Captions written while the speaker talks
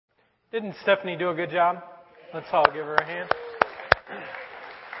Didn't Stephanie do a good job? Let's all give her a hand.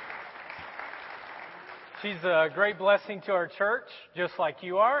 She's a great blessing to our church, just like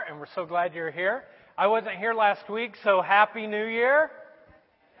you are, and we're so glad you're here. I wasn't here last week, so Happy New Year.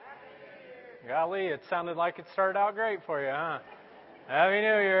 Golly, it sounded like it started out great for you, huh? Happy New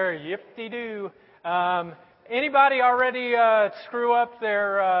Year, yip-de-doo. Anybody already screw up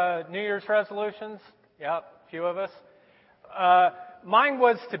their New Year's resolutions? Yep, a few of us. Mine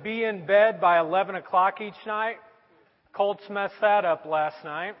was to be in bed by 11 o'clock each night. Colts messed that up last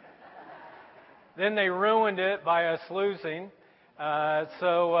night. Then they ruined it by us losing.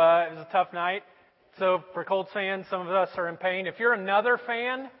 So it was a tough night. So for Colts fans, some of us are in pain. If you're another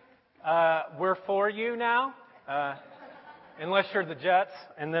fan, we're for you now. Unless you're the Jets,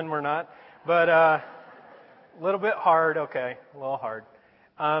 and then we're not. But a little bit hard. Okay, a little hard.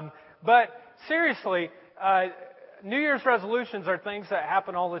 But seriously, New Year's resolutions are things that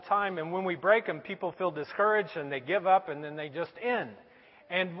happen all the time. And when we break them, people feel discouraged and they give up and then they just end.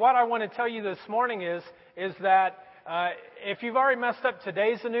 And what I want to tell you this morning is that if you've already messed up,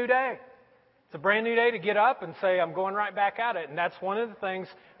 today's a new day. It's a brand new day to get up and say, I'm going right back at it. And that's one of the things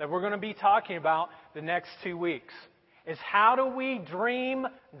that we're going to be talking about the next 2 weeks, is how do we dream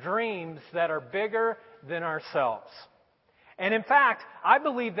dreams that are bigger than ourselves. And in fact, I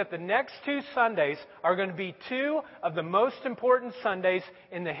believe that the next 2 Sundays are going to be 2 of the most important Sundays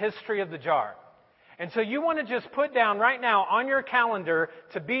in the history of the jar. And so you want to just put down right now on your calendar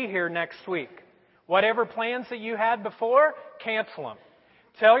to be here next week. Whatever plans that you had before, cancel them.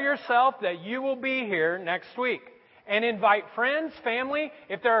 Tell yourself that you will be here next week. And invite friends, family.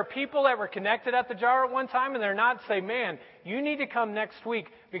 If there are people that were connected at the jar at one time and they're not, say, man, you need to come next week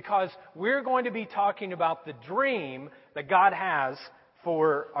because we're going to be talking about the dream that God has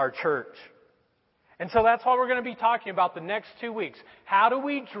for our church. And so that's what we're going to be talking about the next 2 weeks. How do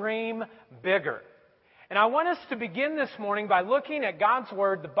we dream bigger? And I want us to begin this morning by looking at God's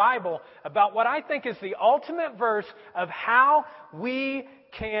Word, the Bible, about what I think is the ultimate verse of how we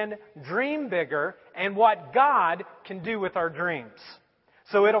can dream bigger and what God can do with our dreams.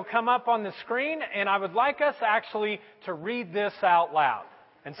 So it'll come up on the screen, and I would like us actually to read this out loud.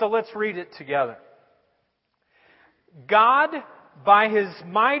 And so let's read it together. God, by His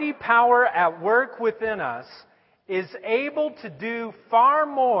mighty power at work within us, is able to do far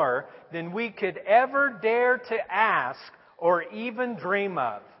more than we could ever dare to ask or even dream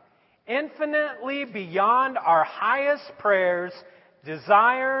of, infinitely beyond our highest prayers,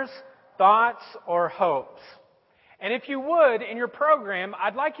 desires, thoughts, or hopes. And if you would, in your program,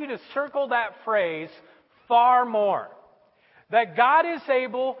 I'd like you to circle that phrase, far more. That God is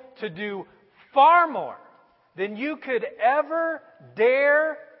able to do far more than you could ever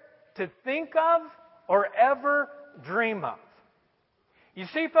dare to think of or ever dream of. You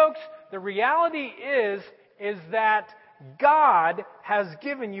see, folks, the reality is that God has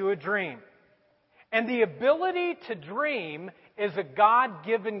given you a dream. And the ability to dream is a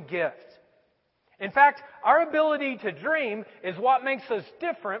God-given gift. In fact, our ability to dream is what makes us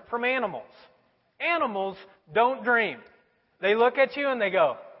different from animals. Animals don't dream. They look at you and they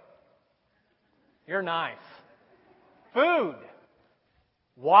go, you're nice. Food.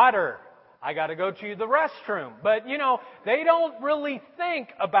 Water. I got to go to the restroom. But, they don't really think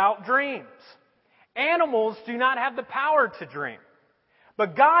about dreams. Animals do not have the power to dream.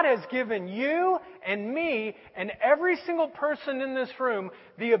 But God has given you and me and every single person in this room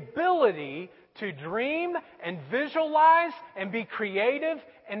the ability to dream and visualize and be creative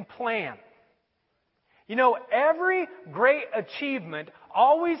and plan. Every great achievement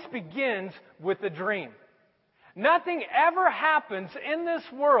always begins with a dream. Nothing ever happens in this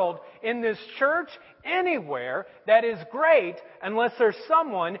world, in this church, anywhere that is great unless there's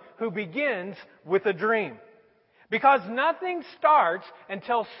someone who begins with a dream. Because nothing starts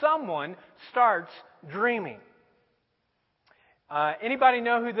until someone starts dreaming. Anybody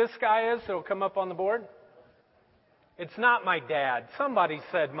know who this guy is that will come up on the board? It's not my dad. Somebody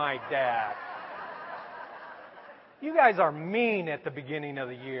said my dad. You guys are mean at the beginning of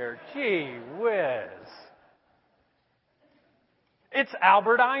the year. Gee whiz. It's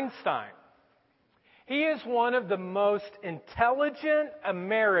Albert Einstein. He is one of the most intelligent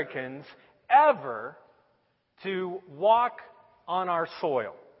Americans ever to walk on our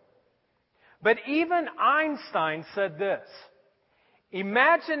soil. But even Einstein said this,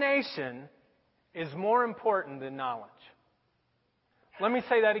 imagination is more important than knowledge. Let me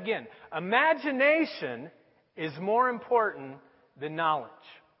say that again. Imagination is more important than knowledge.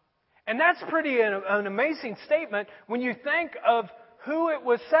 And that's pretty an amazing statement when you think of who it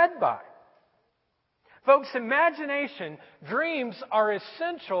was said by. Folks, imagination, dreams are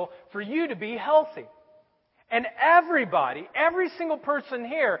essential for you to be healthy. And everybody, every single person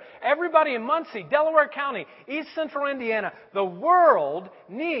here, everybody in Muncie, Delaware County, East Central Indiana, the world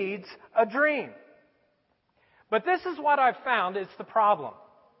needs a dream. But this is what I've found is the problem.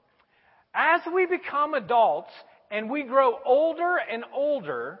 As we become adults and we grow older and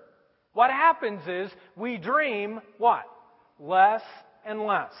older, what happens is we dream what? Less and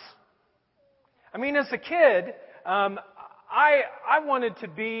less. I mean, as a kid, I wanted to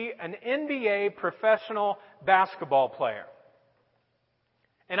be an NBA professional basketball player.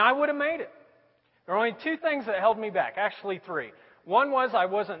 And I would have made it. There were only two things that held me back. Actually, three. One was I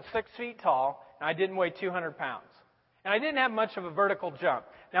wasn't 6 feet tall, and I didn't weigh 200 pounds. And I didn't have much of a vertical jump.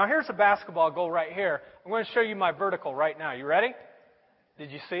 Now, here's a basketball goal right here. I'm going to show you my vertical right now. You ready?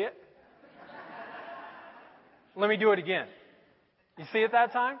 Did you see it? Let me do it again. You see it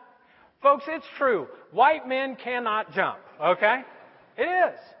that time? Folks, it's true. White men cannot jump, okay? It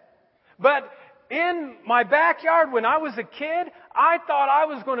is. But in my backyard when I was a kid, I thought I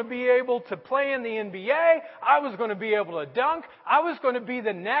was going to be able to play in the NBA. I was going to be able to dunk. I was going to be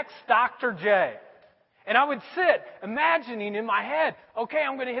the next Dr. J. And I would sit imagining in my head, okay,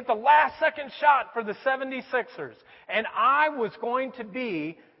 I'm going to hit the last second shot for the 76ers. And I was going to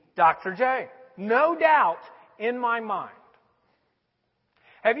be Dr. J. No doubt in my mind.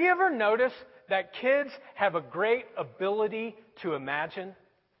 Have you ever noticed that kids have a great ability to imagine?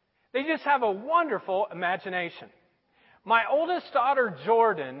 They just have a wonderful imagination. My oldest daughter,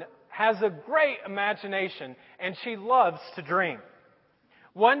 Jordan, has a great imagination, and she loves to dream.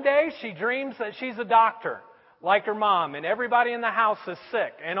 One day, she dreams that she's a doctor, like her mom, and everybody in the house is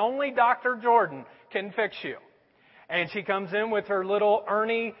sick, and only Dr. Jordan can fix you. And she comes in with her little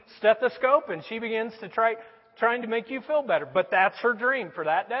Ernie stethoscope, and she begins to trying to make you feel better. But that's her dream for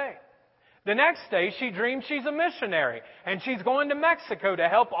that day. The next day, she dreams she's a missionary, and she's going to Mexico to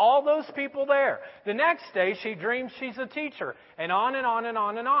help all those people there. The next day, she dreams she's a teacher, and on and on and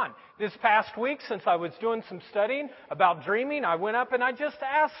on and on. This past week, since I was doing some studying about dreaming, I went up and I just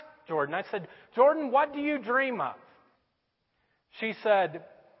asked Jordan. I said, Jordan, what do you dream of? She said,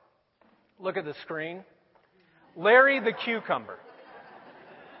 look at the screen. Larry the cucumber.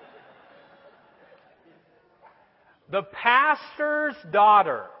 The pastor's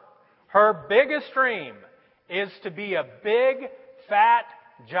daughter, her biggest dream is to be a big, fat,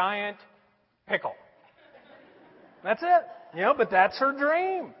 giant pickle. That's it. But that's her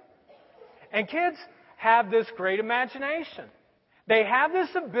dream. And kids have this great imagination. They have this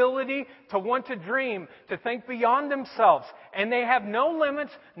ability to want to dream, to think beyond themselves. And they have no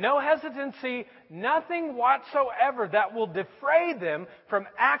limits, no hesitancy, nothing whatsoever that will defray them from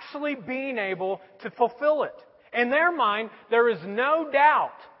actually being able to fulfill it. In their mind, there is no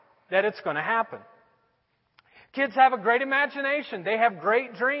doubt that it's going to happen. Kids have a great imagination. They have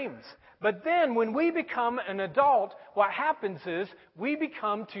great dreams. But then when we become an adult, what happens is we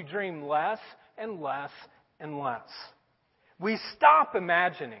become to dream less and less and less. We stop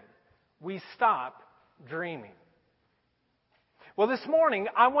imagining. We stop dreaming. Well, this morning,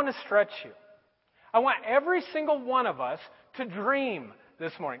 I want to stretch you. I want every single one of us to dream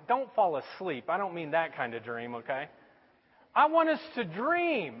this morning. Don't fall asleep. I don't mean that kind of dream, okay? I want us to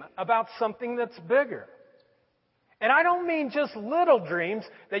dream about something that's bigger. And I don't mean just little dreams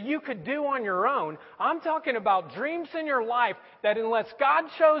that you could do on your own. I'm talking about dreams in your life that unless God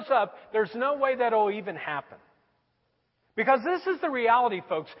shows up, there's no way that'll even happen. Because this is the reality,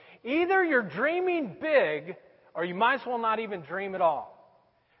 folks. Either you're dreaming big, or you might as well not even dream at all.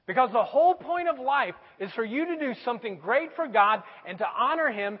 Because the whole point of life is for you to do something great for God and to honor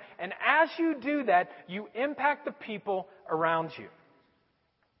Him. And as you do that, you impact the people around you.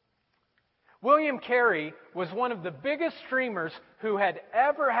 William Carey was one of the biggest dreamers who had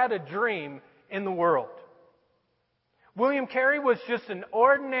ever had a dream in the world. William Carey was just an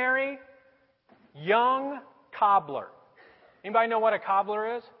ordinary young cobbler. Anybody know what a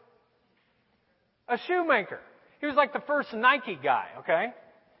cobbler is? A shoemaker. He was like the first Nike guy, okay?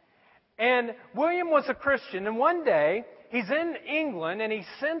 And William was a Christian, and one day he's in England and he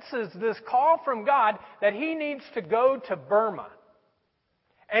senses this call from God that he needs to go to Burma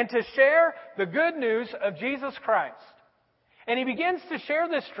and to share the good news of Jesus Christ. And he begins to share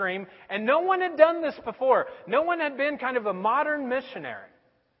this dream, and no one had done this before. No one had been kind of a modern missionary.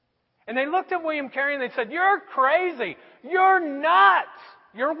 And they looked at William Carey and they said, "You're crazy. You're nuts.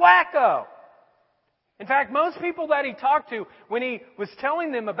 You're wacko." In fact, most people that he talked to, when he was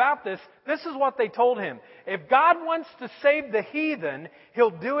telling them about this, this is what they told him. If God wants to save the heathen,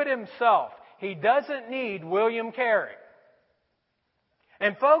 He'll do it Himself. He doesn't need William Carey.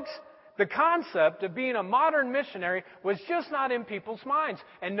 And folks, The concept of being a modern missionary was just not in people's minds,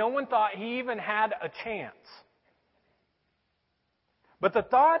 and no one thought he even had a chance. But the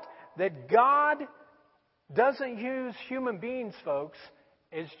thought that God doesn't use human beings, folks,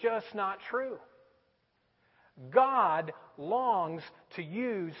 is just not true. God longs to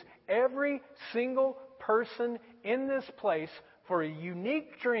use every single person in this place for a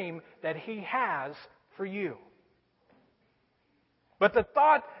unique dream that He has for you. But the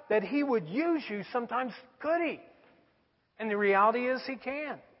thought that He would use you, sometimes could He? And the reality is He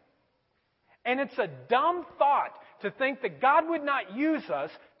can. And it's a dumb thought to think that God would not use us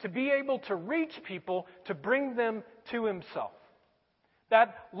to be able to reach people to bring them to Himself.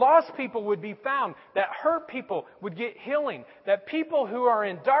 That lost people would be found, that hurt people would get healing, that people who are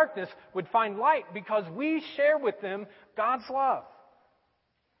in darkness would find light because we share with them God's love.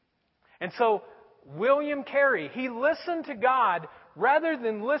 And so, William Carey, he listened to God rather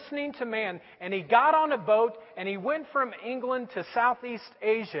than listening to man, and he got on a boat and he went from England to Southeast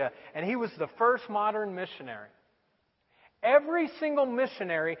Asia, and he was the first modern missionary. Every single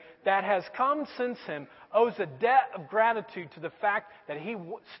missionary that has come since him owes a debt of gratitude to the fact that he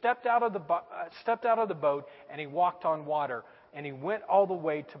stepped out of the boat and he walked on water and he went all the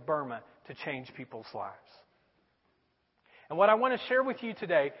way to Burma to change people's lives. And what I want to share with you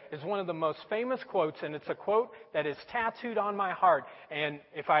today is one of the most famous quotes, and it's a quote that is tattooed on my heart. And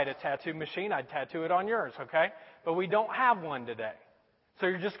if I had a tattoo machine, I'd tattoo it on yours, okay? But we don't have one today. So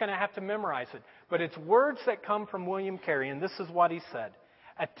you're just going to have to memorize it. But it's words that come from William Carey, and this is what he said.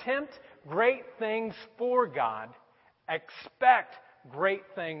 Attempt great things for God. Expect great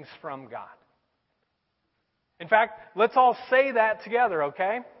things from God. In fact, let's all say that together,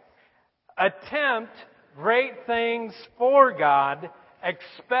 okay? Attempt great things for God.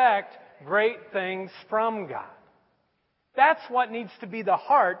 Expect great things from God. That's what needs to be the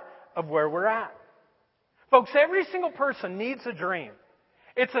heart of where we're at. Folks, every single person needs a dream.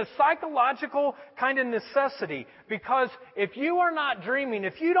 It's a psychological kind of necessity, because if you are not dreaming,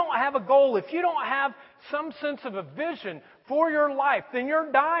 if you don't have a goal, if you don't have some sense of a vision for your life, then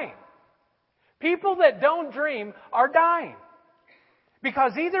you're dying. People that don't dream are dying.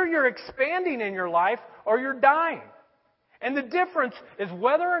 Because either you're expanding in your life or you're dying. And the difference is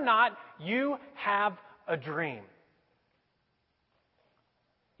whether or not you have a dream.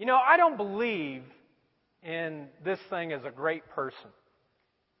 You know, I don't believe in this thing as a great person.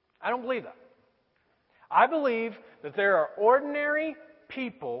 I don't believe that. I believe that there are ordinary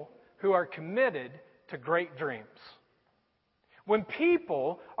people who are committed to great dreams. When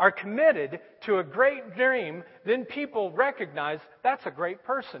people are committed to a great dream, then people recognize that's a great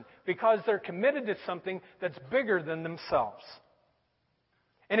person because they're committed to something that's bigger than themselves.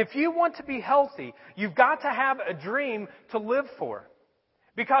 And if you want to be healthy, you've got to have a dream to live for.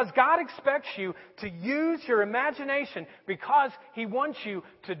 Because God expects you to use your imagination because He wants you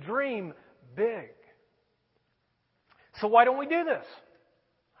to dream big. So why don't we do this?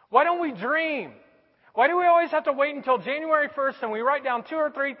 Why don't we dream? Why do we always have to wait until January 1st and we write down 2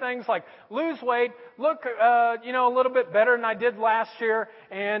 or 3 things like lose weight, look, a little bit better than I did last year,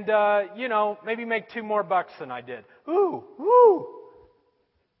 and, maybe make $2 more than I did. Ooh.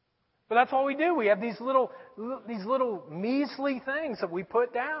 But that's all we do. We have these little measly things that we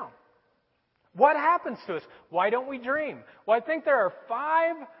put down. What happens to us? Why don't we dream? Well, I think there are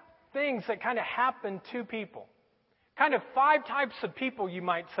 5 things that kind of happen to people. Kind of 5 types of people, you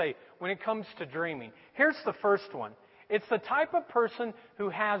might say, when it comes to dreaming. Here's the first one. It's the type of person who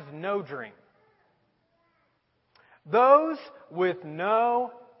has no dream. Those with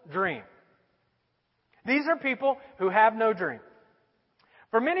no dream. These are people who have no dream.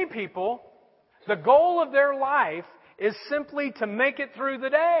 For many people, the goal of their life is simply to make it through the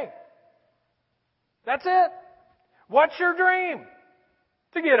day. That's it. What's your dream?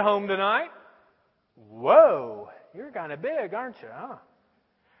 To get home tonight. Whoa, you're kind of big, aren't you? Huh?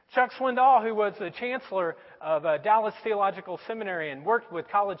 Chuck Swindoll, who was the chancellor of Dallas Theological Seminary and worked with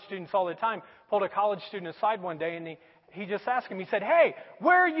college students all the time, pulled a college student aside one day and he just asked him, he said, "Hey,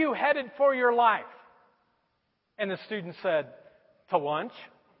 where are you headed for your life?" And the student said, "To lunch."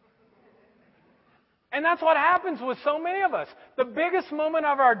 And that's what happens with so many of us. The biggest moment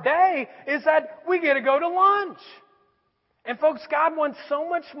of our day is that we get to go to lunch. And folks, God wants so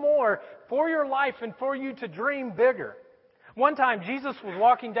much more for your life and for you to dream bigger. One time, Jesus was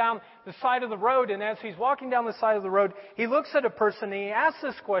walking down the side of the road, and as He's walking down the side of the road, He looks at a person and He asks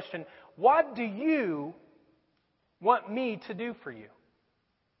this question, "What do you want me to do for you?"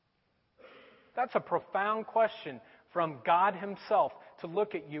 That's a profound question from God Himself to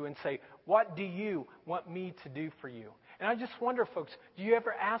look at you and say, "What do you want me to do for you?" And I just wonder, folks, do you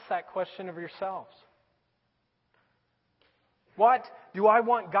ever ask that question of yourselves? What do I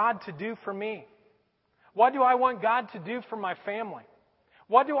want God to do for me? What do I want God to do for my family?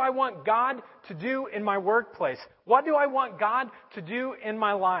 What do I want God to do in my workplace? What do I want God to do in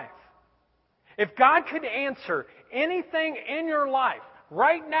my life? If God could answer anything in your life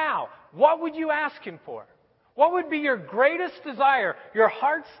right now, what would you ask Him for? What would be your greatest desire, your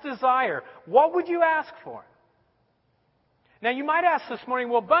heart's desire? What would you ask for? Now, you might ask this morning,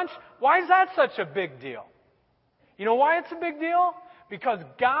 well, Bunch, why is that such a big deal? You know why it's a big deal? Because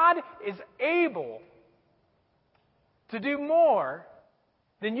God is able to do more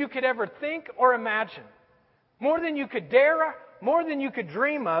than you could ever think or imagine. More than you could dare, more than you could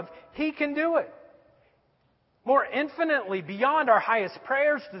dream of, He can do it. More infinitely beyond our highest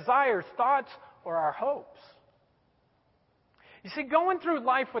prayers, desires, thoughts, or our hopes. You see, going through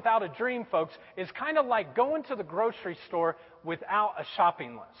life without a dream, folks, is kind of like going to the grocery store without a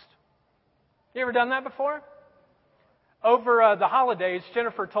shopping list. You ever done that before? Over the holidays,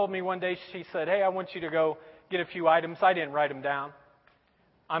 Jennifer told me one day, she said, hey, I want you to go get a few items. I didn't write them down.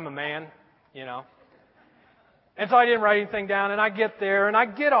 I'm a man, you know. And so I didn't write anything down, and I get there, and I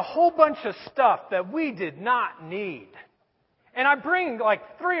get a whole bunch of stuff that we did not need. And I bring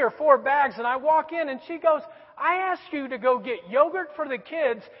like 3 or 4 bags, and I walk in, and she goes, I asked you to go get yogurt for the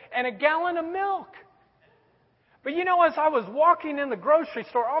kids and a gallon of milk. But you know, as I was walking in the grocery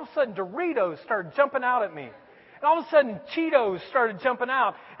store, all of a sudden Doritos started jumping out at me. And all of a sudden Cheetos started jumping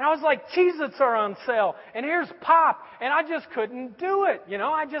out. And I was like, Cheez-Its are on sale. And here's Pop. And I just couldn't do it. You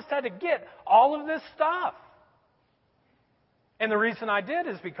know, I just had to get all of this stuff. And the reason I did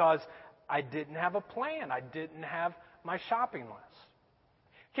is because I didn't have a plan. I didn't have my shopping list.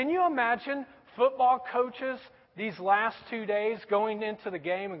 Can you imagine football coaches these last 2 days going into the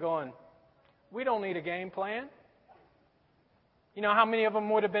game and going, we don't need a game plan? You know how many of them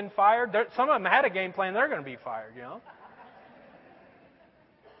would have been fired? Some of them had a game plan. They're going to be fired, you know.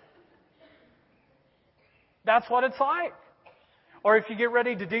 That's what it's like. Or if you get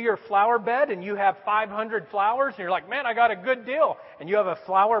ready to do your flower bed and you have 500 flowers and you're like, man, I got a good deal. And you have a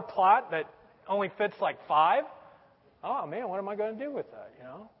flower plot that only fits like 5. Oh, man, what am I going to do with that, you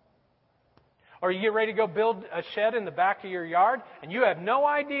know? Or you get ready to go build a shed in the back of your yard, and you have no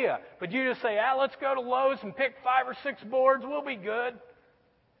idea. But you just say, let's go to Lowe's and pick 5 or 6 boards. We'll be good.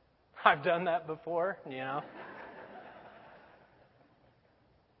 I've done that before, you know.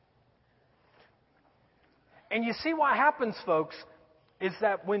 And you see what happens, folks, is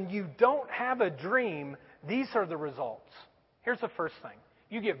that when you don't have a dream, these are the results. Here's the first thing.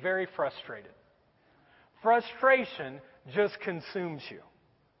 You get very frustrated. Frustration just consumes you.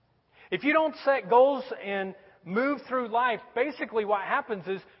 If you don't set goals and move through life, basically what happens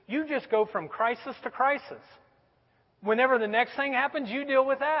is you just go from crisis to crisis. Whenever the next thing happens, you deal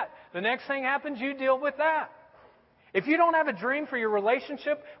with that. The next thing happens, you deal with that. If you don't have a dream for your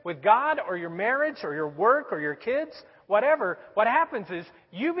relationship with God or your marriage or your work or your kids, whatever, what happens is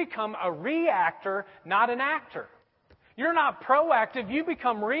you become a reactor, not an actor. You're not proactive, you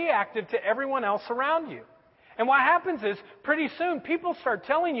become reactive to everyone else around you. And what happens is, pretty soon, people start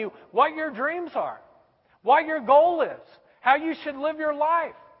telling you what your dreams are, what your goal is, how you should live your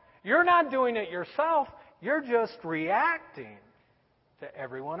life. You're not doing it yourself. You're just reacting to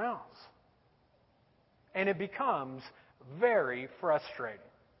everyone else. And it becomes very frustrating.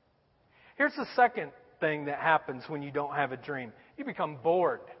 Here's the second thing that happens when you don't have a dream. You become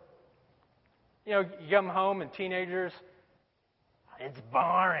bored. You know, you come home and teenagers, it's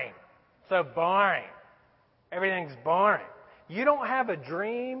boring. So boring. Everything's boring. You don't have a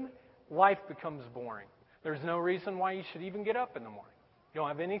dream, life becomes boring. There's no reason why you should even get up in the morning. You don't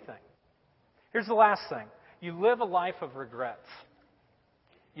have anything. Here's the last thing. You live a life of regrets.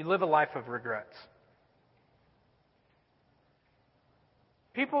 You live a life of regrets.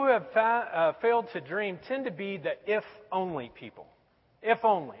 People who have failed to dream tend to be the if-only people. If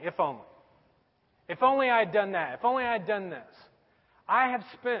only, if only. If only I had done that. If only I had done this. I have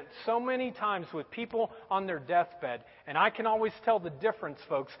spent so many times with people on their deathbed, and I can always tell the difference,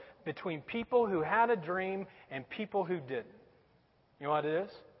 folks, between people who had a dream and people who didn't. You know what it is?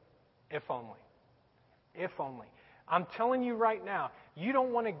 If only. If only. I'm telling you right now, you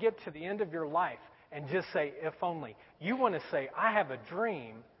don't want to get to the end of your life and just say, if only. You want to say, I have a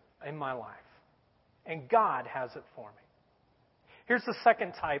dream in my life, and God has it for me. Here's the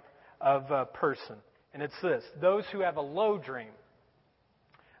second type of person, and it's this: those who have a low dream.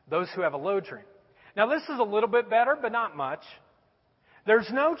 Those who have a low dream. Now, this is a little bit better, but not much. There's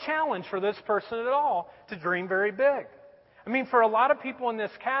no challenge for this person at all to dream very big. I mean, for a lot of people in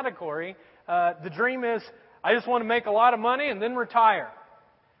this category, the dream is, I just want to make a lot of money and then retire.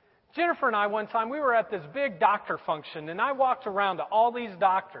 Jennifer and I, one time, we were at this big doctor function, and I walked around to all these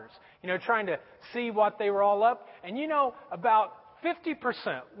doctors, trying to see what they were all up. And about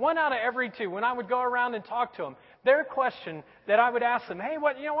 50%, 1 out of every 2, when I would go around and talk to them, their question that I would ask them, hey,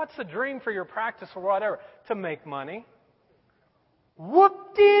 what's the dream for your practice or whatever? To make money.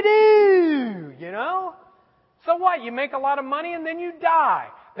 Whoop-de-doo, So what? You make a lot of money and then you die.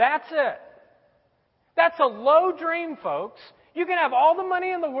 That's it. That's a low dream, folks. You can have all the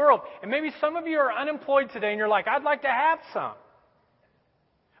money in the world, and maybe some of you are unemployed today and you're like, I'd like to have some.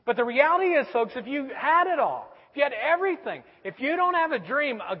 But the reality is, folks, if you had it all, if you had everything, if you don't have a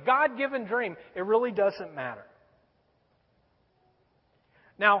dream, a God-given dream, it really doesn't matter.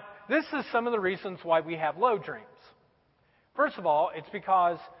 Now, this is some of the reasons why we have low dreams. First of all, it's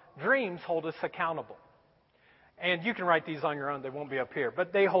because dreams hold us accountable. And you can write these on your own. They won't be up here.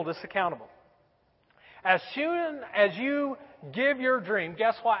 But they hold us accountable. As soon as you give your dream,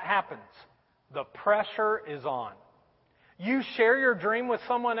 guess what happens? The pressure is on. You share your dream with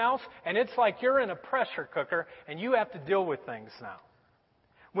someone else, and it's like you're in a pressure cooker, and you have to deal with things now.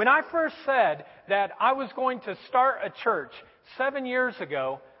 When I first said that I was going to start a church 7 years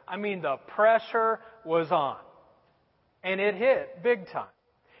ago, the pressure was on. And it hit big time.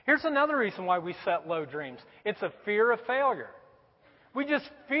 Here's another reason why we set low dreams. It's a fear of failure. We just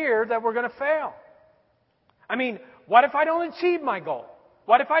fear that we're going to fail. What if I don't achieve my goal?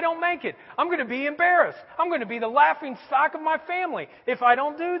 What if I don't make it? I'm going to be embarrassed. I'm going to be the laughing stock of my family if I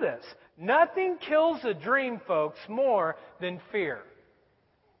don't do this. Nothing kills a dream, folks, more than fear.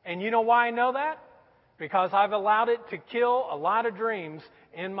 And you know why I know that? Because I've allowed it to kill a lot of dreams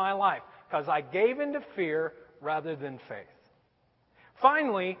in my life. Because I gave into fear rather than faith.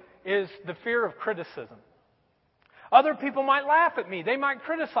 Finally is the fear of criticism. Other people might laugh at me. They might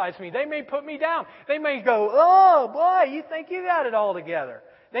criticize me. They may put me down. They may go, oh, boy, you think you got it all together.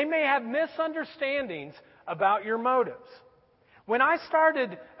 They may have misunderstandings about your motives. When I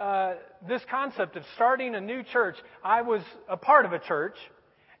started this concept of starting a new church, I was a part of a church.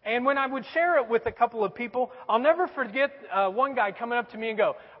 And when I would share it with a couple of people, I'll never forget one guy coming up to me and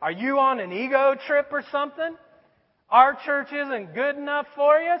go, are you on an ego trip or something? Our church isn't good enough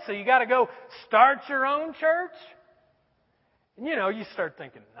for you, so you got to go start your own church? And you start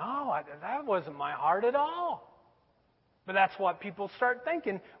thinking, no, that wasn't my heart at all. But that's what people start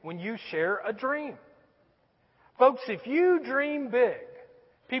thinking when you share a dream. Folks, if you dream big,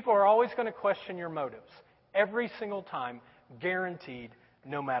 people are always going to question your motives. Every single time, guaranteed,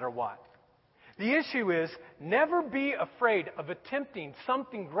 no matter what. The issue is, never be afraid of attempting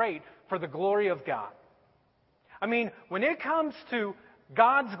something great for the glory of God. When it comes to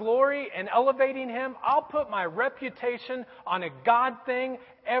God's glory and elevating Him, I'll put my reputation on a God thing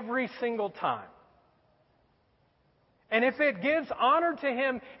every single time. And if it gives honor to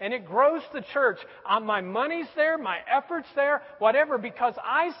Him and it grows the church, my money's there, my effort's there, whatever, because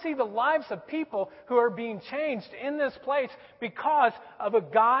I see the lives of people who are being changed in this place because of a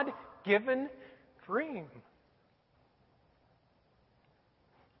God-given dream.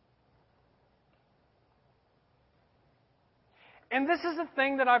 And this is the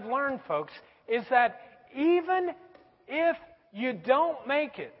thing that I've learned, folks, is that even if you don't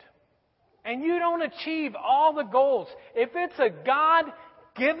make it and you don't achieve all the goals, if it's a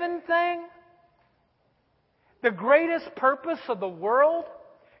God-given thing, the greatest purpose of the world,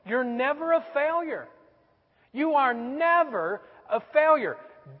 you're never a failure. You are never a failure.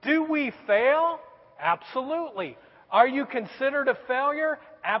 Do we fail? Absolutely. Are you considered a failure?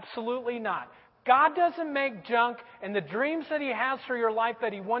 Absolutely not. God doesn't make junk, and the dreams that He has for your life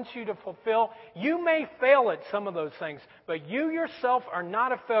that He wants you to fulfill, you may fail at some of those things, but you yourself are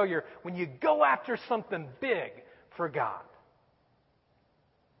not a failure when you go after something big for God.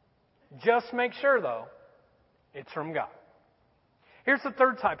 Just make sure, though, it's from God. Here's the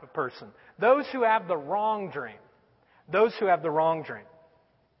third type of person. Those who have the wrong dream. Those who have the wrong dream.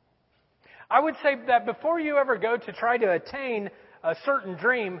 I would say that before you ever go to try to attain a certain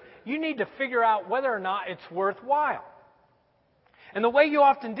dream, you need to figure out whether or not it's worthwhile. And the way you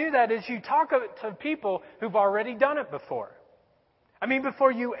often do that is you talk to people who've already done it before.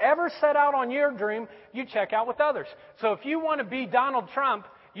 Before you ever set out on your dream, you check out with others. So if you want to be Donald Trump,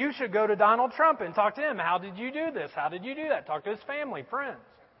 you should go to Donald Trump and talk to him. How did you do this? How did you do that? Talk to his family, friends.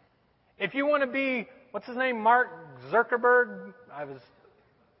 If you want to be, what's his name, Mark Zuckerberg?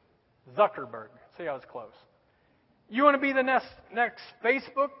 Zuckerberg. See, I was close. You want to be the next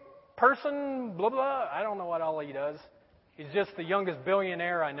Facebook person, blah, blah. I don't know what all he does. He's just the youngest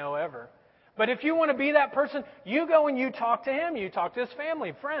billionaire I know ever. But if you want to be that person, you go and you talk to him. You talk to his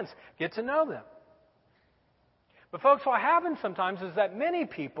family, friends. Get to know them. But folks, what happens sometimes is that many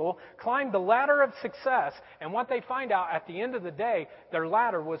people climb the ladder of success, and what they find out at the end of the day, their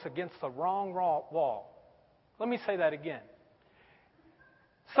ladder was against the wrong wall. Let me say that again.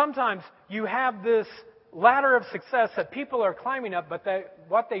 Sometimes you have this ladder of success that people are climbing up, but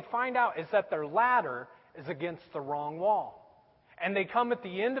what they find out is that their ladder is against the wrong wall. And they come at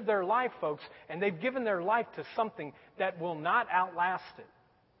the end of their life, folks, and they've given their life to something that will not outlast it.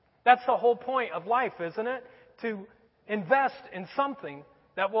 That's the whole point of life, isn't it? To invest in something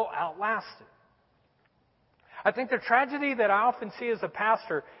that will outlast it. I think the tragedy that I often see as a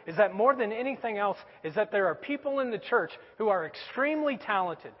pastor is that more than anything else is that there are people in the church who are extremely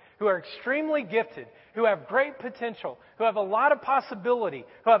talented, who are extremely gifted, who have great potential, who have a lot of possibility,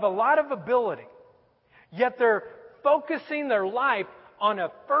 who have a lot of ability. Yet they're focusing their life on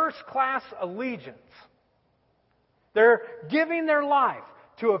a first-class allegiance. They're giving their life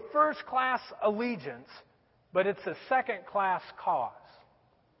to a first-class allegiance, but it's a second-class cause.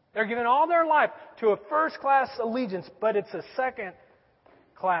 They're giving all their life to a first-class allegiance, but it's a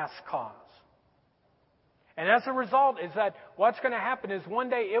second-class cause. And as a result is that what's going to happen is one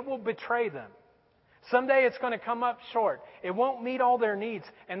day it will betray them. Someday it's going to come up short. It won't meet all their needs.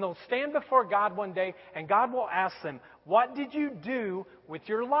 And they'll stand before God one day, and God will ask them, what did you do with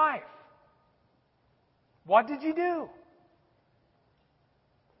your life? What did you do?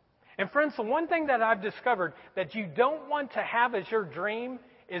 And friends, the one thing that I've discovered that you don't want to have as your dream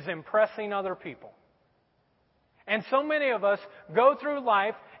is impressing other people. And so many of us go through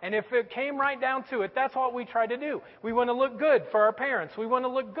life, and if it came right down to it, that's what we try to do. We want to look good for our parents. We want to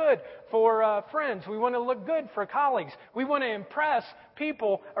look good for friends. We want to look good for colleagues. We want to impress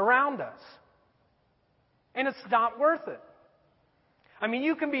people around us. And it's not worth it. I mean,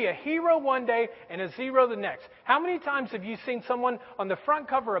 you can be a hero one day and a zero the next. How many times have you seen someone on the front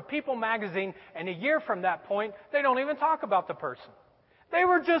cover of People magazine, and a year from that point, they don't even talk about the person? They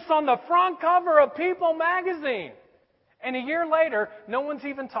were just on the front cover of People magazine. And a year later, no one's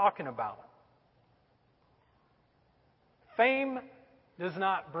even talking about it. Fame does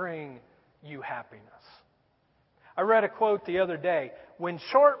not bring you happiness. I read a quote the other day. When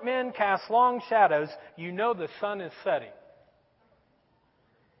short men cast long shadows, you know the sun is setting.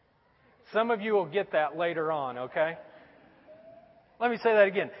 Some of you will get that later on, okay? Let me say that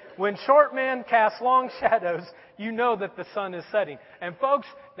again. When short men cast long shadows, you know that the sun is setting. And folks,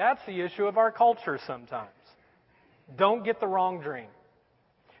 that's the issue of our culture sometimes. Don't get the wrong dream.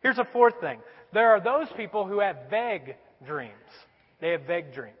 Here's a fourth thing. There are those people who have vague dreams. They have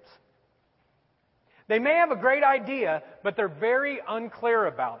vague dreams. They may have a great idea, but they're very unclear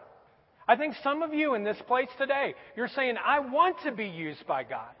about it. I think some of you in this place today, you're saying, I want to be used by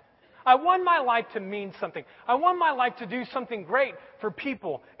God. I want my life to mean something. I want my life to do something great for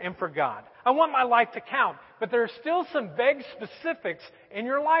people and for God. I want my life to count. But there are still some vague specifics in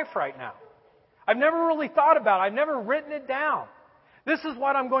your life right now. I've never really thought about it. I've never written it down. This is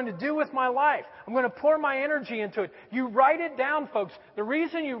what I'm going to do with my life. I'm going to pour my energy into it. You write it down, folks. The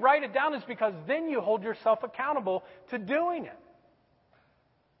reason you write it down is because then you hold yourself accountable to doing it.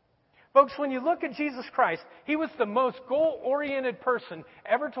 Folks, when you look at Jesus Christ, He was the most goal-oriented person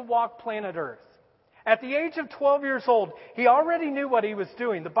ever to walk planet Earth. At the age of 12 years old, He already knew what He was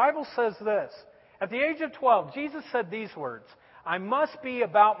doing. The Bible says this. At the age of 12, Jesus said these words, I must be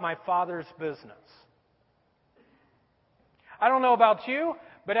about my Father's business. I don't know about you,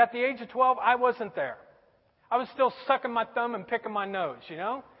 but at the age of 12, I wasn't there. I was still sucking my thumb and picking my nose, you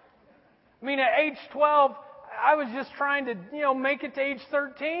know? I mean, at age 12, I was just trying to, make it to age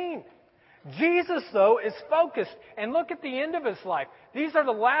 13. Jesus, though, is focused. And look at the end of His life. These are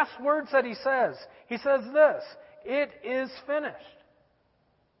the last words that He says. He says this, it is finished.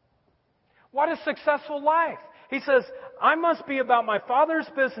 What a successful life. He says, I must be about my Father's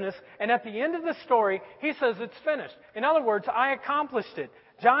business. And at the end of the story, He says it's finished. In other words, I accomplished it.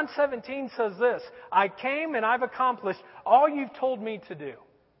 John 17 says this, I came and I've accomplished all you've told me to do.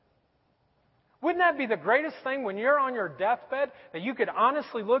 Wouldn't that be the greatest thing when you're on your deathbed, that you could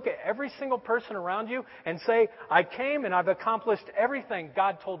honestly look at every single person around you and say, I came and I've accomplished everything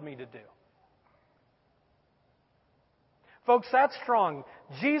God told me to do. Folks, that's strong.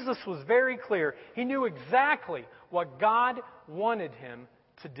 Jesus was very clear. He knew exactly what God wanted Him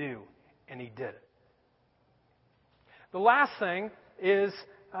to do, and He did it. The last thing is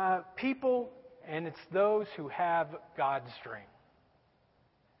people, and it's those who have God's dream.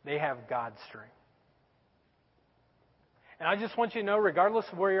 They have God's dream. And I just want you to know, regardless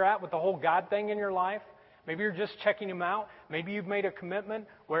of where you're at with the whole God thing in your life, maybe you're just checking Him out, maybe you've made a commitment,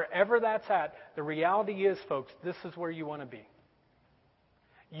 wherever that's at, the reality is, folks, this is where you want to be.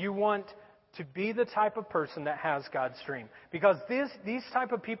 You want to be the type of person that has God's dream. Because these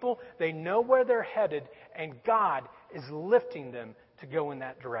type of people, they know where they're headed, and God is lifting them to go in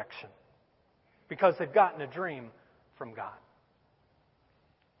that direction. Because they've gotten a dream from God.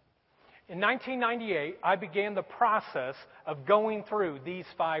 In 1998, I began the process of going through these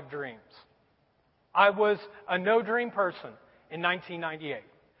 5 dreams. I was a no-dream person in 1998.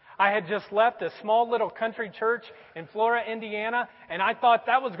 I had just left a small little country church in Flora, Indiana, and I thought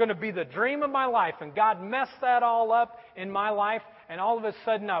that was going to be the dream of my life. And God messed that all up in my life, and all of a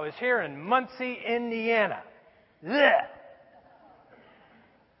sudden I was here in Muncie, Indiana. Blech.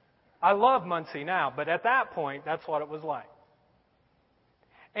 I love Muncie now, but at that point, that's what it was like.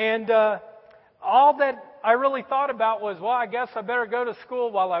 And all that I really thought about was, well, I guess I better go to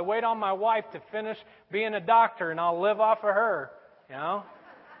school while I wait on my wife to finish being a doctor, and I'll live off of her, you know.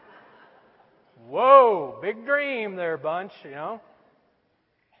 Whoa, big dream there, bunch, you know.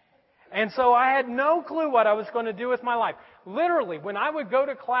 And so I had no clue what I was going to do with my life. Literally, when I would go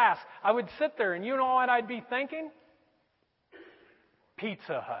to class, I would sit there, and you know what I'd be thinking?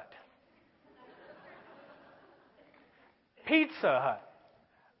 Pizza Hut. Pizza Hut.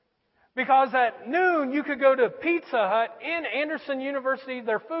 Because at noon, you could go to Pizza Hut in Anderson University,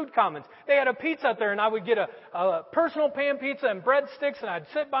 their food commons. They had a pizza out there, and I would get a personal pan pizza and breadsticks, and I'd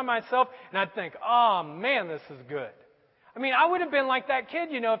sit by myself, and I'd think, oh, man, this is good. I mean, I would have been like that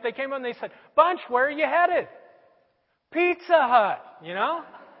kid, you know, if they came up and they said, Bunch, where are you headed? Pizza Hut, you know?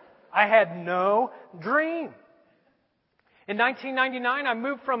 I had no dream. In 1999, I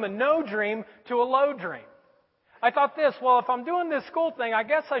moved from a no dream to a low dream. I thought this, well, if I'm doing this school thing, I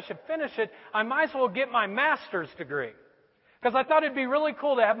guess I should finish it. I might as well get my master's degree. Because I thought it'd be really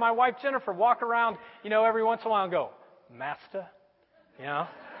cool to have my wife Jennifer walk around, you know, every once in a while and go, Master, you know.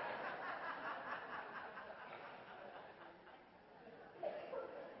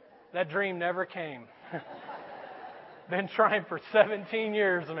 That dream never came. Been trying for 17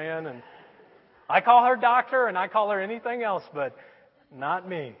 years, man, and I call her doctor and I call her anything else, but not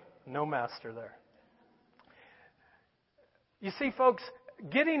me. No master there. You see, folks,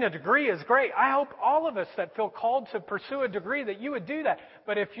 getting a degree is great. I hope all of us that feel called to pursue a degree that you would do that.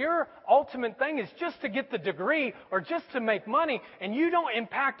 But if your ultimate thing is just to get the degree or just to make money and you don't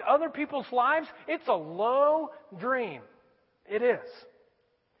impact other people's lives, it's a low dream. It is.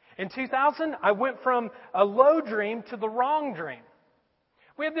 In 2000, I went from a low dream to the wrong dream.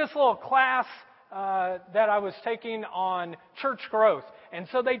 We had this little class that I was taking on church growth. And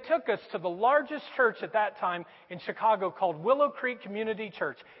so they took us to the largest church at that time in Chicago called Willow Creek Community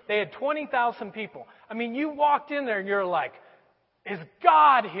Church. They had 20,000 people. I mean, you walked in there and you're like, is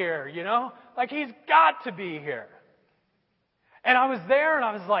God here? You know? Like, He's got to be here. And I was there and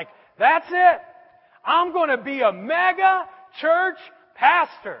I was like, that's it. I'm going to be a mega church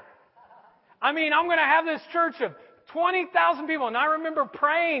pastor. I mean, I'm going to have this church of 20,000 people. And I remember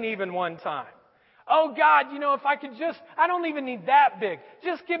praying even one time. Oh, God, you know, if I could just, I don't even need that big.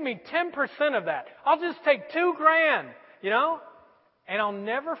 Just give me 10% of that. I'll just take $2,000, you know? And I'll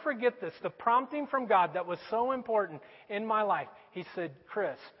never forget this, the prompting from God that was so important in my life. He said,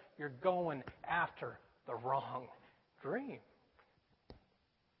 Chris, you're going after the wrong dream.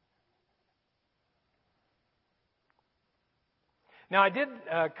 Now, I did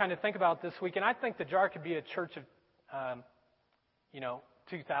kind of think about this week, and I think the jar could be a church of,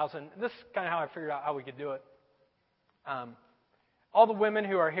 2000. This is kind of how I figured out how we could do it. All the women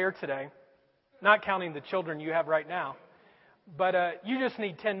who are here today, not counting the children you have right now, but you just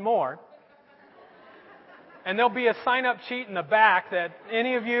need 10 more. And there'll be a sign-up sheet in the back that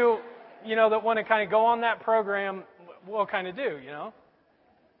any of you, that want to kind of go on that program will kind of do,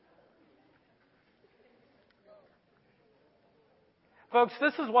 Folks,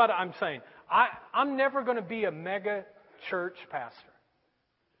 this is what I'm saying. I'm never going to be a mega church pastor.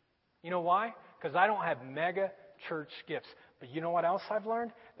 You know why? Because I don't have mega church gifts. But you know what else I've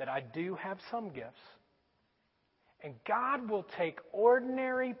learned? That I do have some gifts. And God will take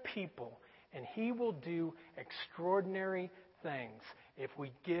ordinary people and He will do extraordinary things if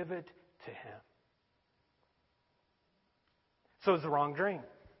we give it to Him. So it's the wrong dream.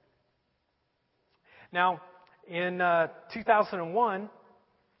 Now, in 2001,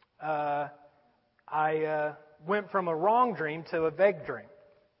 I went from a wrong dream to a vague dream.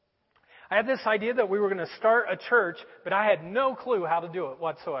 I had this idea that we were going to start a church, but I had no clue how to do it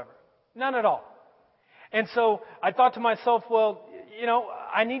whatsoever. None at all. And so I thought to myself, well,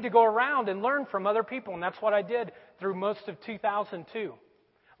 I need to go around and learn from other people. And that's what I did through most of 2002.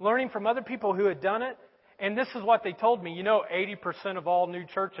 Learning from other people who had done it. And this is what they told me. 80% of all new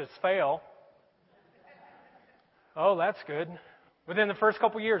churches fail. Oh, that's good. Within the first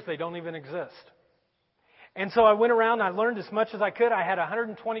couple years, they don't even exist. And so I went around and I learned as much as I could. I had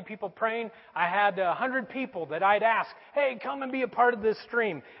 120 people praying. I had 100 people that I'd ask, hey, come and be a part of this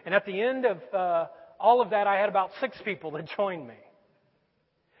stream. And at the end of all of that, I had about 6 people that joined me.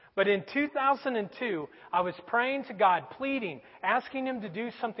 But in 2002, I was praying to God, pleading, asking Him to do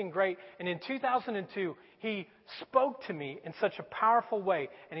something great. And in 2002, He spoke to me in such a powerful way.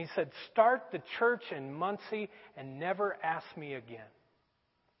 And He said, start the church in Muncie and never ask me again.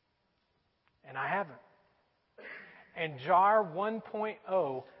 And I haven't. And JAR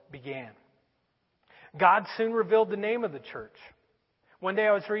 1.0 began. God soon revealed the name of the church. One day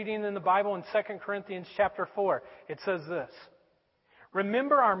I was reading in the Bible in 2 Corinthians chapter 4. It says this.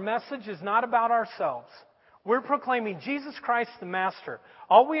 Remember, our message is not about ourselves. We're proclaiming Jesus Christ the Master.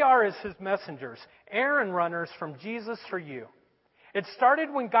 All we are is His messengers, errand runners from Jesus for you. It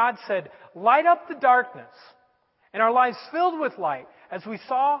started when God said, light up the darkness. And our lives filled with light as we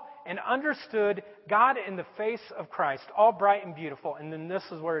saw and understood God in the face of Christ, all bright and beautiful. And then this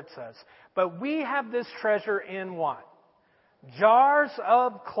is where it says, but we have this treasure in what? Jars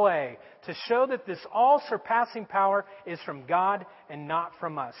of clay, to show that this all-surpassing power is from God and not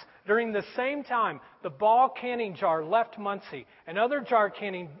from us. During the same time, the Ball canning jar left Muncie, and other jar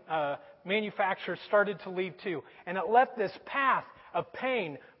canning manufacturers started to leave too. And it left this path of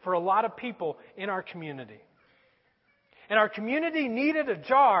pain for a lot of people in our community. And our community needed a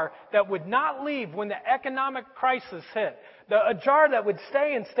jar that would not leave when the economic crisis hit. A jar that would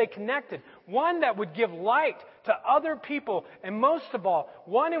stay and stay connected. One that would give light to other people. And most of all,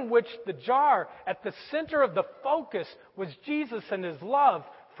 one in which the jar at the center of the focus was Jesus and His love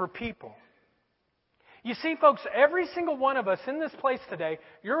for people. You see, folks, every single one of us in this place today,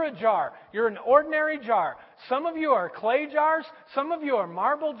 you're a jar. You're an ordinary jar. Some of you are clay jars. Some of you are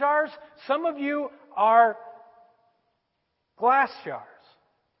marble jars. Some of you are glass jars.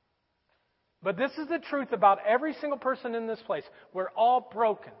 But this is the truth about every single person in this place. We're all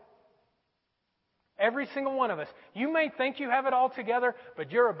broken. Every single one of us. You may think you have it all together,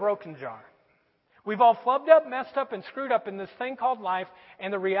 but you're a broken jar. We've all flubbed up, messed up, and screwed up in this thing called life.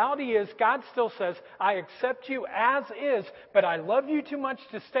 And the reality is, God still says, I accept you as is, but I love you too much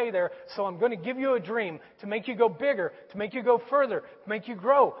to stay there, so I'm going to give you a dream to make you go bigger, to make you go further, to make you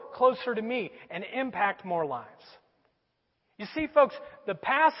grow closer to me and impact more lives. You see, folks, the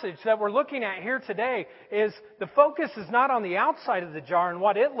passage that we're looking at here today is the focus is not on the outside of the jar and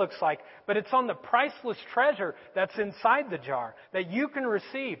what it looks like, but it's on the priceless treasure that's inside the jar that you can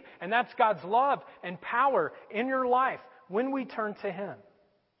receive. And that's God's love and power in your life when we turn to Him.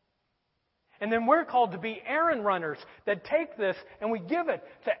 And then we're called to be errand runners that take this and we give it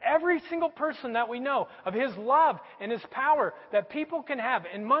to every single person that we know of His love and His power that people can have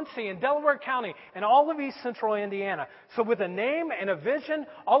in Muncie and Delaware County and all of East Central Indiana. So with a name and a vision,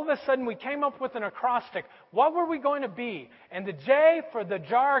 all of a sudden we came up with an acrostic. What were we going to be? And the J for the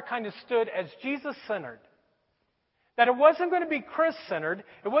jar kind of stood as Jesus-centered. That it wasn't going to be Chris-centered.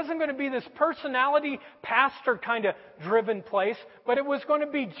 It wasn't going to be this personality, pastor kind of driven place, but it was going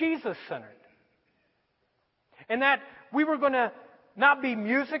to be Jesus-centered. And that we were going to not be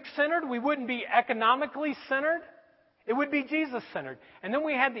music-centered. We wouldn't be economically centered. It would be Jesus-centered. And then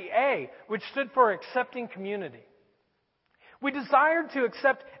we had the A, which stood for accepting community. We desired to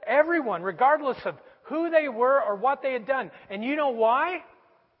accept everyone, regardless of who they were or what they had done. And you know why?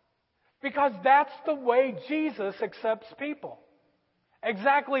 Because that's the way Jesus accepts people.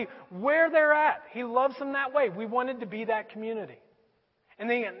 Exactly where they're at. He loves them that way. We wanted to be that community. And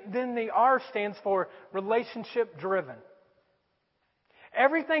then the R stands for relationship driven.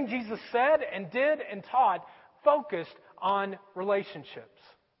 Everything Jesus said and did and taught focused on relationships.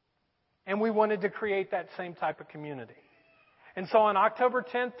 And we wanted to create that same type of community. And so on October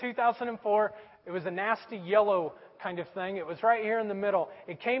 10th, 2004, it was a nasty yellow kind of thing. It was right here in the middle.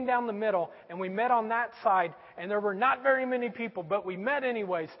 It came down the middle, and we met on that side, and there were not very many people, but we met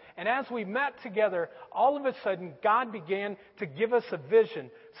anyways. And as we met together, all of a sudden, God began to give us a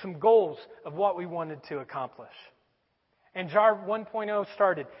vision, some goals of what we wanted to accomplish. And JAR 1.0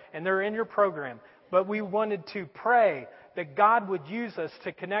 started, and they're in your program. But we wanted to pray that God would use us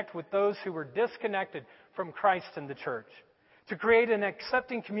to connect with those who were disconnected from Christ and the church. To create an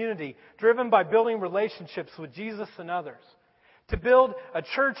accepting community driven by building relationships with Jesus and others. To build a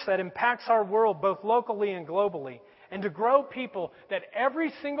church that impacts our world both locally and globally. And to grow people that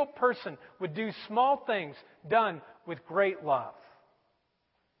every single person would do small things done with great love.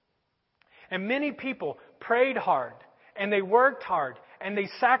 And many people prayed hard, and they worked hard, and they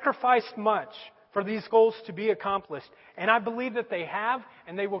sacrificed much for these goals to be accomplished. And I believe that they have,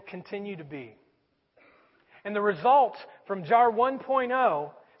 and they will continue to be. And the result from JAR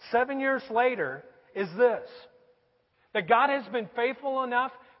 1.0, 7 years later, is this. That God has been faithful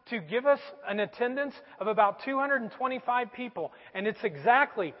enough to give us an attendance of about 225 people. And it's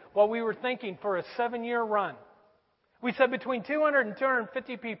exactly what we were thinking for a 7-year run. We said between 200 and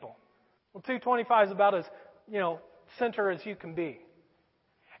 250 people. Well, 225 is about as, center as you can be.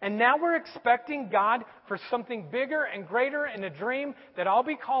 And now we're expecting God for something bigger and greater in a dream that I'll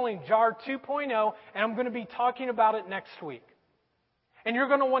be calling JAR 2.0, and I'm going to be talking about it next week. And you're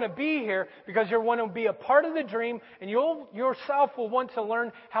going to want to be here because you want to be a part of the dream, and you'll yourself will want to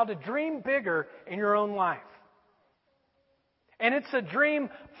learn how to dream bigger in your own life. And it's a dream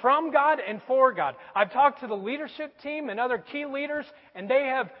from God and for God. I've talked to the leadership team and other key leaders, and they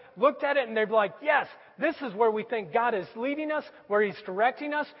have looked at it and they're like, yes, this is where we think God is leading us, where He's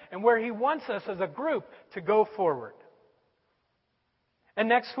directing us, and where He wants us as a group to go forward. And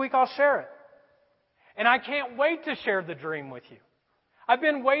next week I'll share it. And I can't wait to share the dream with you. I've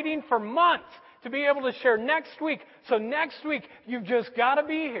been waiting for months to be able to share next week. So next week, you've just got to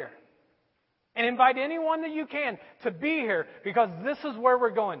be here. And invite anyone that you can to be here because this is where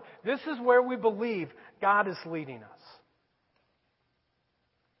we're going. This is where we believe God is leading us.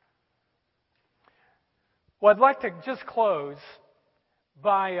 Well, I'd like to just close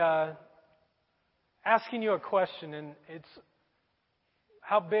by asking you a question, and it's,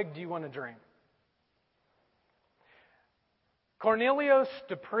 how big do you want to dream? Cornelius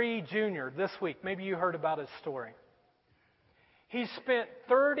Dupree Jr. this week, maybe you heard about his story. He spent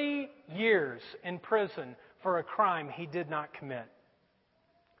 30 years in prison for a crime he did not commit.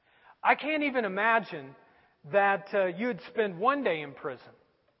 I can't even imagine that you'd spend one day in prison,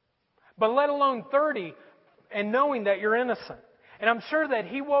 but let alone 30 and knowing that you're innocent. And I'm sure that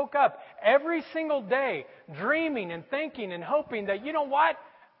he woke up every single day dreaming and thinking and hoping that, you know what?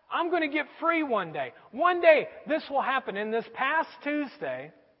 I'm going to get free one day. One day this will happen. And this past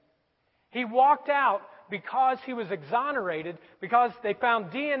Tuesday, he walked out because he was exonerated, because they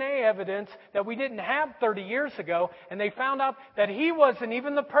found DNA evidence that we didn't have 30 years ago, and they found out that he wasn't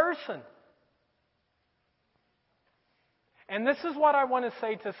even the person. And this is what I want to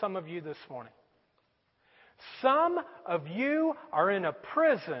say to some of you this morning. Some of you are in a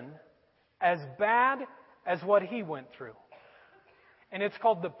prison as bad as what he went through. And it's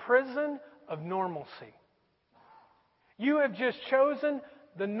called the prison of normalcy. You have just chosen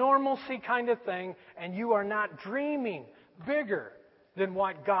the normalcy kind of thing, and you are not dreaming bigger than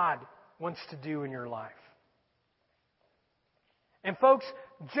what God wants to do in your life. And folks,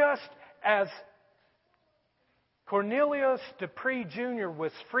 just as Cornelius Dupree Jr.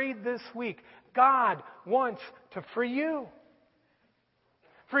 was freed this week, God wants to free you.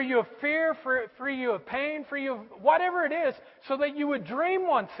 Free you of fear, free you of pain, free you of whatever it is, so that you would dream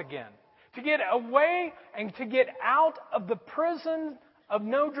once again. To get away and to get out of the prison of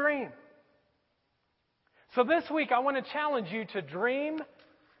no dream. So this week I want to challenge you to dream,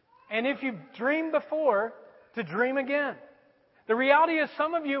 and if you've dreamed before, to dream again. The reality is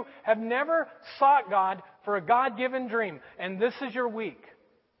some of you have never sought God for a God-given dream, and this is your week.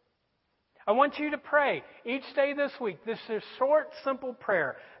 I want you to pray each day this week. This is a short, simple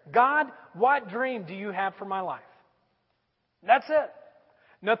prayer. God, what dream do you have for my life? That's it.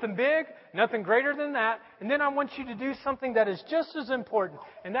 Nothing big, nothing greater than that. And then I want you to do something that is just as important,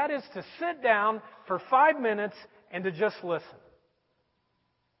 and that is to sit down for 5 minutes and to just listen.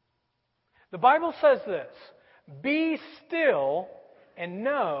 The Bible says this, "Be still and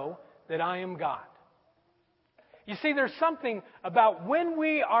know that I am God." You see, there's something about when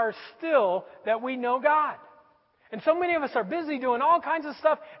we are still that we know God. And so many of us are busy doing all kinds of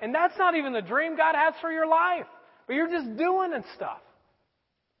stuff, and that's not even the dream God has for your life. But you're just doing and stuff.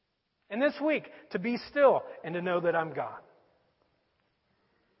 And this week, to be still and to know that I'm God.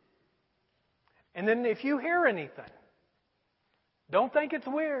 And then if you hear anything, don't think it's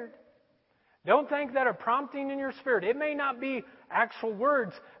weird. Don't think that a prompting in your spirit. It may not be actual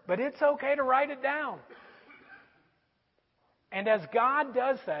words, but it's okay to write it down. And as God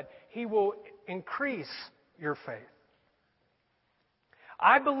does that, He will increase your faith.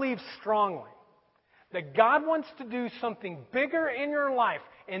 I believe strongly that God wants to do something bigger in your life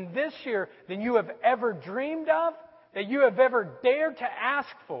in this year than you have ever dreamed of, that you have ever dared to ask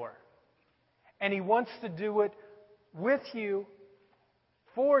for. And He wants to do it with you,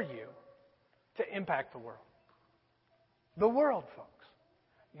 for you, to impact the world. The world, folks.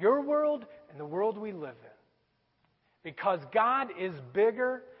 Your world and the world we live in. Because God is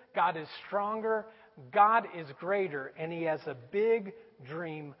bigger, God is stronger, God is greater, and He has a big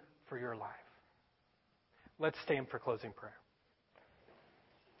dream for your life. Let's stand for closing prayer.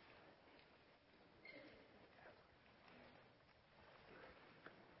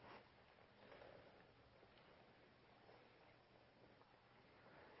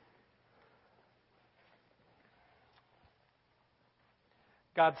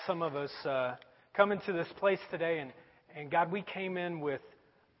 God, some of us come into this place today, and God, we came in with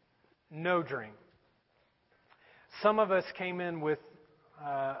no dream. Some of us came in with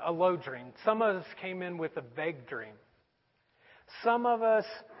a low dream. Some of us came in with a vague dream. Some of us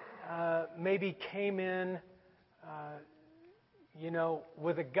maybe came in,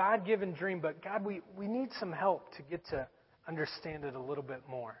 with a God-given dream, but God, we need some help to get to understand it a little bit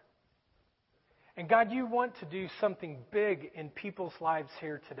more. And God, you want to do something big in people's lives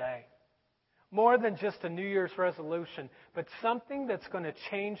here today. More than just a New Year's resolution, but something that's going to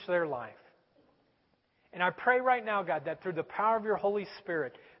change their life. And I pray right now, God, that through the power of your Holy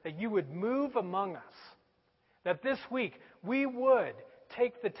Spirit, that you would move among us. That this week we would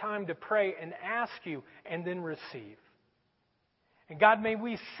take the time to pray and ask you and then receive. And God, may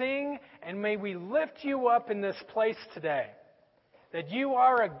we sing and may we lift you up in this place today. That you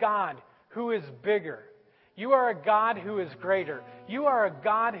are a God who is bigger. You are a God who is greater. You are a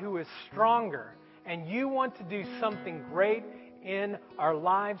God who is stronger. And you want to do something great in our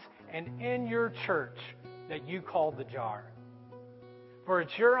lives and in your church that you call the Jar. For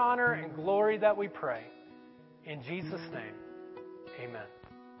it's your honor and glory that we pray. In Jesus' name, amen.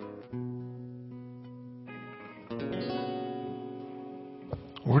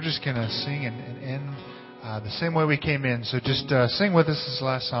 We're just going to sing and end the same way we came in. So just sing with us this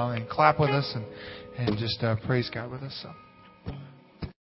last song and clap with us and just praise God with us. So.